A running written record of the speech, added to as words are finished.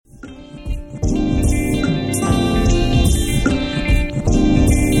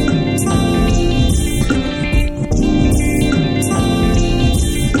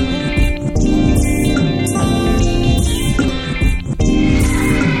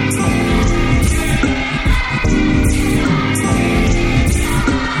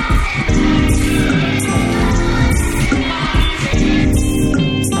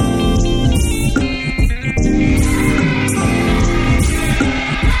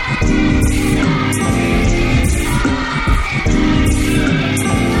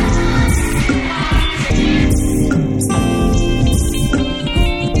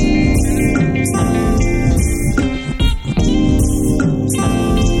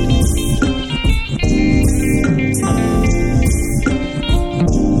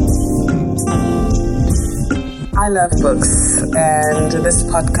love books, and this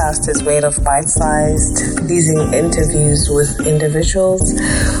podcast is made of bite-sized, pleasing interviews with individuals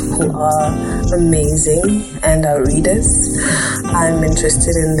who are amazing and are readers. I'm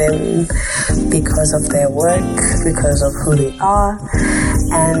interested in them because of their work, because of who they are,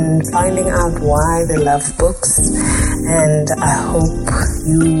 and finding out why they love books. And I hope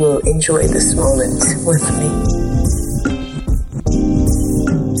you will enjoy this moment with me.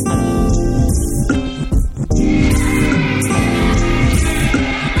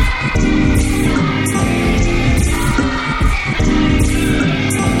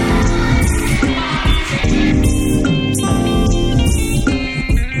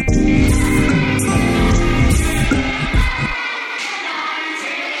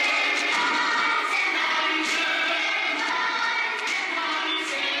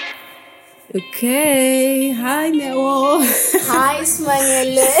 Okay, hi Neo. Hi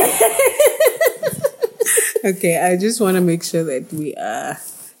Smangele. Okay, I just want to make sure that we are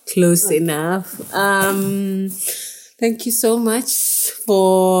close enough. Thank you so much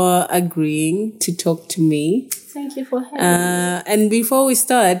for agreeing to talk to me. Thank you for having me. And before we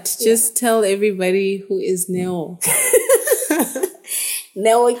start, just tell everybody who is Neo.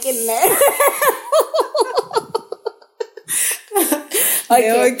 Neo.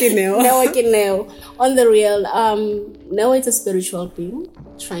 Neo. On the real, Neo is a spiritual being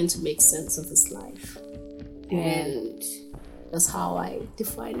trying to make sense of his life. And that's how I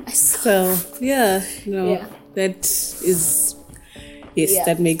define myself. So, that is,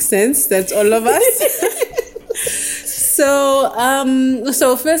 that makes sense. That's all of us.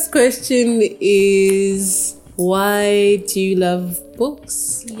 So first question is, why do you love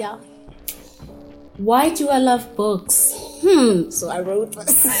books? Yeah. Why do I love books? So I wrote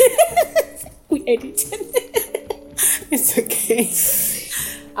this. We edited. It's okay.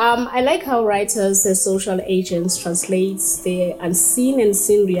 I like how writers as social agents translates their unseen and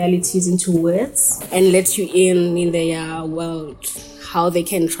seen realities into words and let you in their world. How they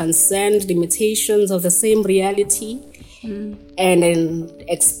can transcend limitations of the same reality and then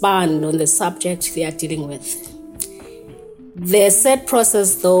expand on the subject they are dealing with. The said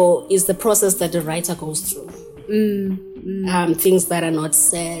process, though, is the process that the writer goes through. Things that are not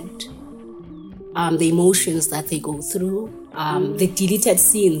said, the emotions that they go through, the deleted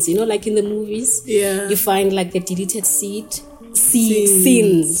scenes, like in the movies. Yeah. You find like the deleted scenes.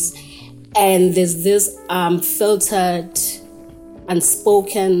 And there's this filtered,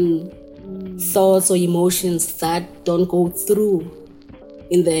 unspoken thoughts or emotions that don't go through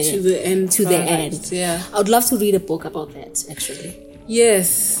to the end. Yeah. I would love to read a book about that, actually.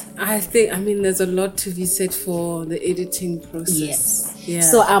 Yes. There's a lot to be said for the editing process. Yes. Yeah.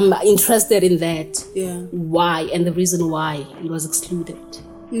 So I'm interested in that. Yeah. Why and the reason why it was excluded.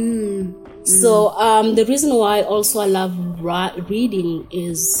 So the reason why also I love reading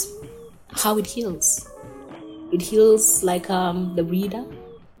is how it heals. It heals like the reader.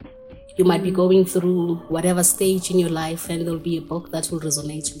 You might be going through whatever stage in your life and there'll be a book that will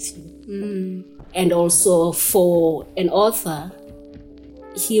resonate with you. And also for an author,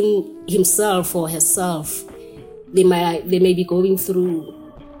 himself or herself, they may be going through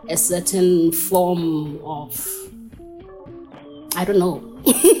a certain form of, I don't know.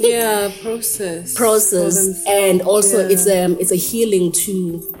 Process. And also it's a healing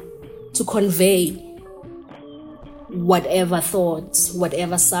to convey whatever thoughts,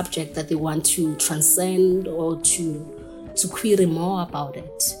 whatever subject that they want to transcend or to query more about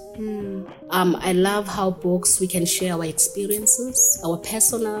it. I love how books, we can share our experiences, our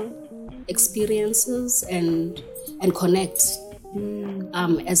personal experiences and connect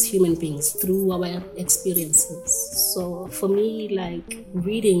as human beings through our experiences. So for me, like,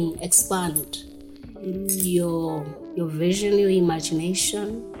 reading expand your vision, your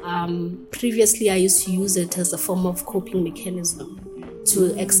imagination. Previously, I used to use it as a form of coping mechanism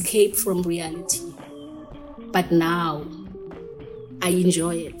to escape from reality. But now, I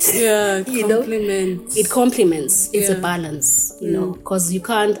enjoy it. Yeah, it complements. It's a balance, because you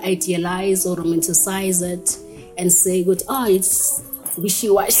can't idealize or romanticize it and say, it's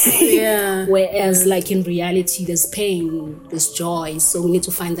wishy-washy. Yeah. Whereas, like, in reality, there's pain, there's joy. So we need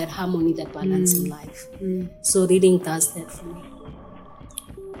to find that harmony, that balance in life. So reading does that for me.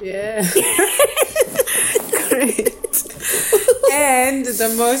 Yeah. Great. And the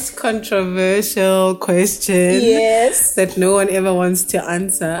most controversial question that no one ever wants to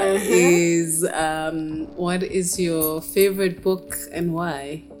answer is, what is your favorite book and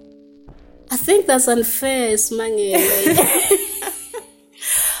why? I think that's unfair, Smangele.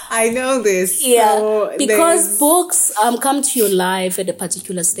 I know this. Yeah, so because books come to your life at a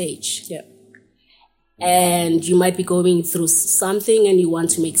particular stage. Yeah. and you might be going through something and you want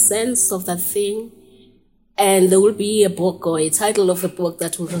to make sense of that thing. And there will be a book or a title of a book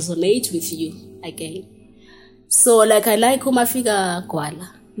that will resonate with you again. So like I like Umafika Gwala.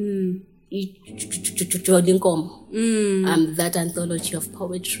 That anthology of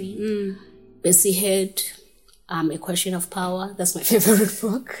poetry. Bessie Head, A Question of Power. That's my favorite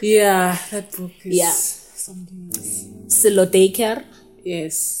book. Yeah, that book is something else. Silo Daker.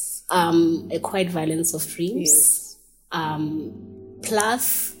 Yes. A Quiet Violence of Dreams. Yes.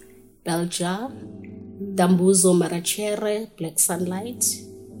 Plath, Belja, Dambuzo Marachere, Black Sunlight.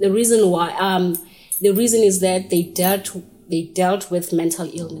 The reason is that they dealt with mental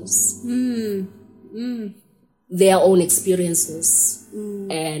illness. Their own experiences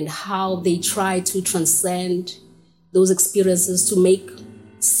and how they try to transcend those experiences to make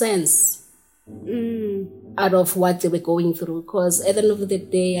sense out of what they were going through. Because at the end of the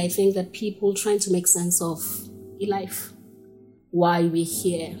day, I think that people trying to make sense of life, why we're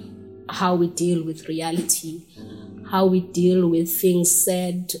here, how we deal with reality, how we deal with things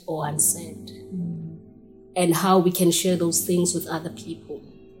said or unsaid, and how we can share those things with other people.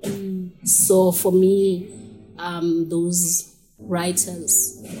 So for me, those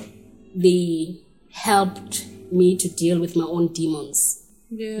writers, they helped me to deal with my own demons.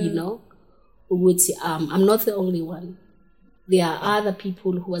 Yeah. You know, which I'm not the only one. There are other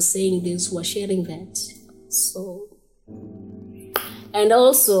people who are saying this, who are sharing that. So, and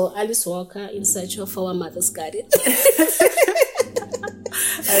also Alice Walker, In Search of Our Mother's Garden.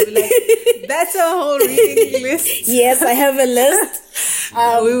 I'd be like, that's a whole reading list. Yes, I have a list.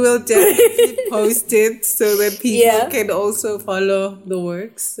 We will definitely post it so that people can also follow the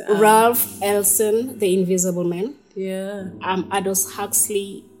works. Ralph Ellison, The Invisible Man. Yeah. Aldous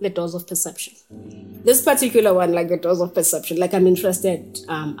Huxley, The Doors of Perception. This particular one, like The Doors of Perception, like I'm interested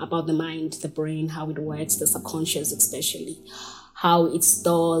about the mind, the brain, how it works, the subconscious especially, how it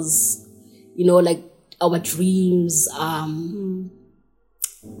stores, you know, like our dreams.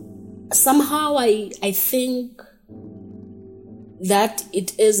 Somehow I think that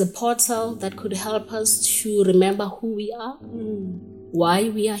it is a portal that could help us to remember who we are, why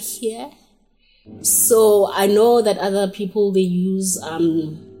we are here. So I know that other people, they use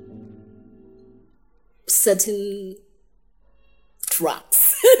certain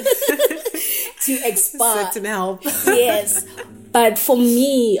drugs to expand. Certain help. Yes. But for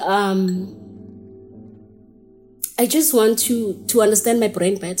me, I just want to understand my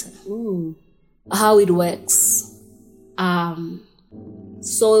brain better, how it works.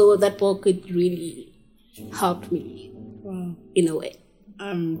 So that book, it really helped me in a way.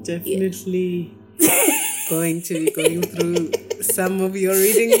 I'm definitely going to be going through some of your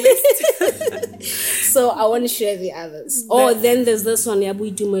reading list. So I want to share the others. Then there's this one,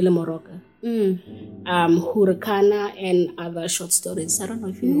 Yabu Dumele Moroka. Hurricane and other short stories. I don't know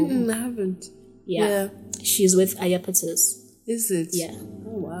if you know. I haven't. Yeah. She's with Ayapatis. Is it? Yeah.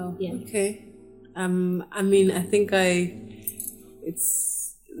 Oh, wow. Yeah. Okay. I mean, I think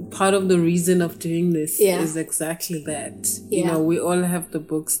it's part of the reason of doing this is exactly that. You know, we all have the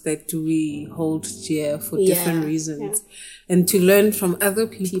books that we hold dear for different reasons. And to learn from other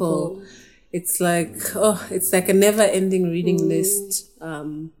people. It's like a never-ending reading list.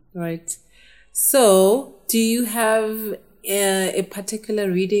 Right. So, do you have a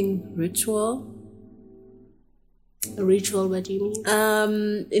particular reading ritual? A ritual, what do you mean?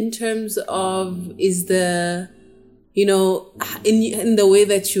 In terms of, is the, you know, in the way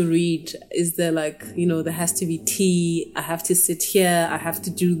that you read, is there like, you know, there has to be tea, I have to sit here, I have to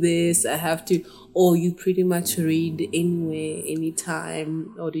do this, or you pretty much read anywhere,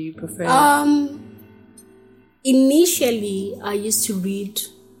 anytime, or do you prefer? Initially, I used to read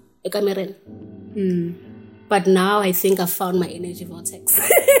Ekameren. But now I think I've found my energy vortex.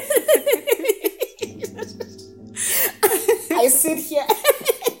 I sit here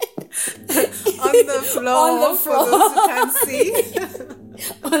on the floor for those who can't see.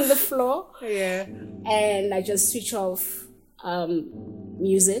 On the floor. Yeah. And I just switch off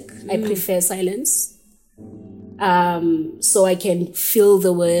music. I prefer silence. So I can feel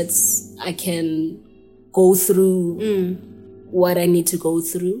the words. I can go through what I need to go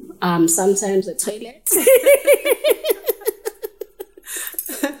through. Sometimes the toilet.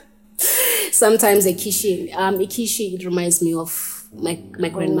 Sometimes a kishi. Ikishi, it reminds me of my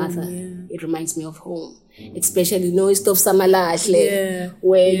grandmother. It reminds me of home. Especially, you know, it's of Samalashle,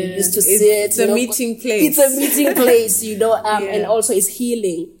 where you used to sit. It's a meeting place. It's a meeting place, you know, and also it's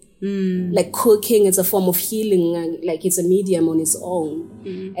healing. Like cooking, it's a form of healing, like it's a medium on its own.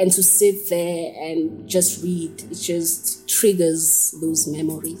 And to sit there and just read, it just triggers those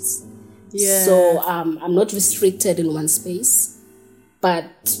memories. Yeah. So I'm not restricted in one space, but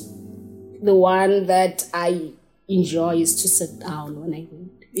the one that I enjoy is to sit down when I read.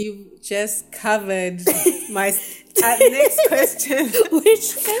 You just covered my next question,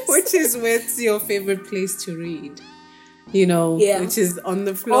 which is what's your favorite place to read? You know, which is on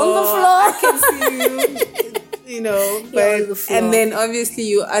the floor. On the floor. I can see you, you know. But, on the floor. And then obviously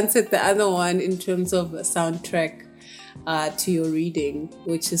you answered the other one in terms of a soundtrack to your reading,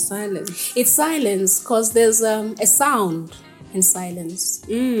 which is silence. It's silence because there's a sound in silence.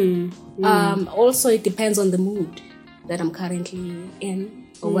 Also, it depends on the mood that I'm currently in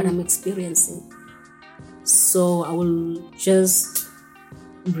or what I'm experiencing. So I will just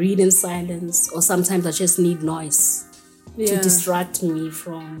read in silence, or sometimes I just need noise to distract me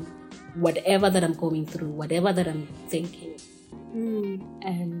from whatever that I'm going through, whatever that I'm thinking.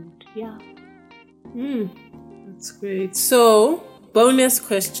 And That's great. So, bonus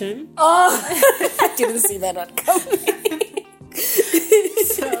question. I didn't see that one coming.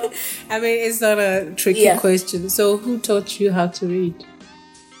 So, I mean, it's not a tricky question. So, who taught you how to read?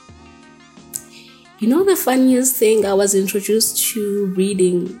 You know, the funniest thing, I was introduced to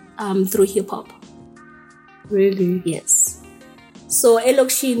reading through hip-hop. Really? Yes. So,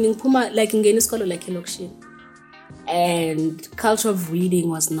 elokishini, like in isikolo like elokishini. And culture of reading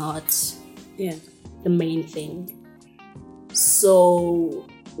was not the main thing. So,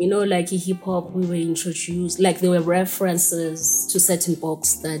 you know, like in hip-hop, we were introduced, like there were references to certain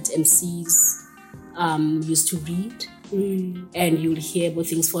books that MCs used to read. And you'll hear about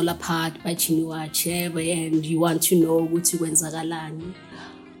Things Fall Apart by Chinua Achebe, and you want to know ukuthi kwenzakalani.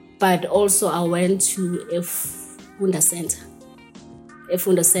 But also I went to Efunda Center.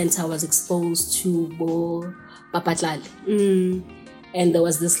 Efunda Center, I was exposed to Bo Papatlali. And there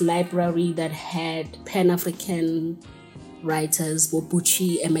was this library that had Pan-African writers, Bo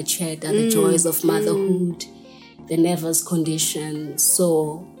Buchi, Emecheta, The Joys of Motherhood, The Never's Condition.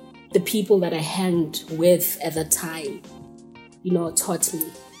 So the people that I hanged with at the time, you know, taught me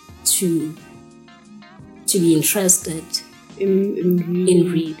to be interested in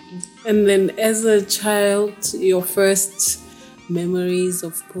reading. And then as a child, your first memories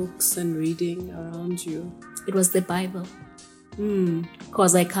of books and reading around you? It was the Bible.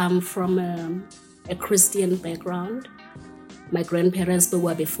 Because I come from a Christian background. My grandparents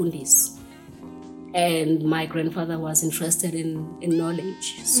were befundis. And my grandfather was interested in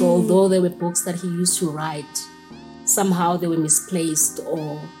knowledge. So although there were books that he used to write, somehow they were misplaced,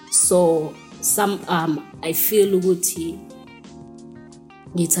 or so some I feel ukuthi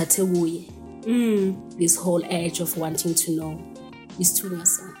ngithathe kuye this whole edge of wanting to know is too much.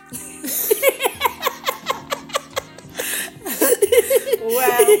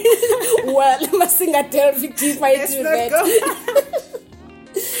 Well, masingadelve deeper into that.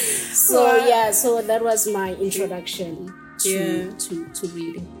 So that was my introduction to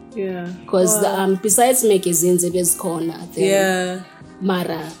reading. Yeah. Because besides magazines, there's corner there.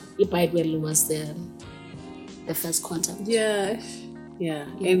 Mara, Bible was the first contact. Yeah.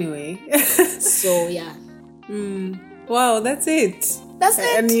 Anyway. So yeah. Wow, that's it. That's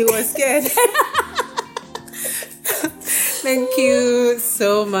it. And you were scared. Thank you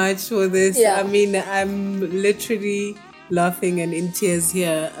so much for this. Yeah. I mean, I'm literally laughing and in tears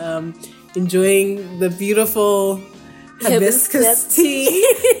here, enjoying the beautiful hibiscus tea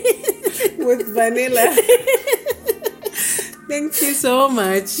with vanilla. Thank you so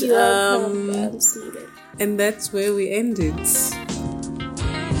much. You're welcome. And that's where we end it.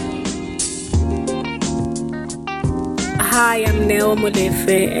 Hi, I'm Neo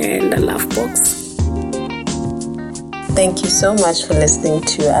Molefe and I love books. Thank you so much for listening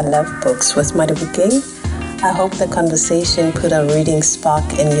to I Love Books with Madhubukeng. I hope the conversation put a reading spark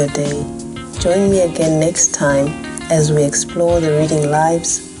in your day. Join me again next time as we explore the reading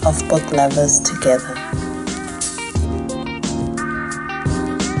lives of book lovers together.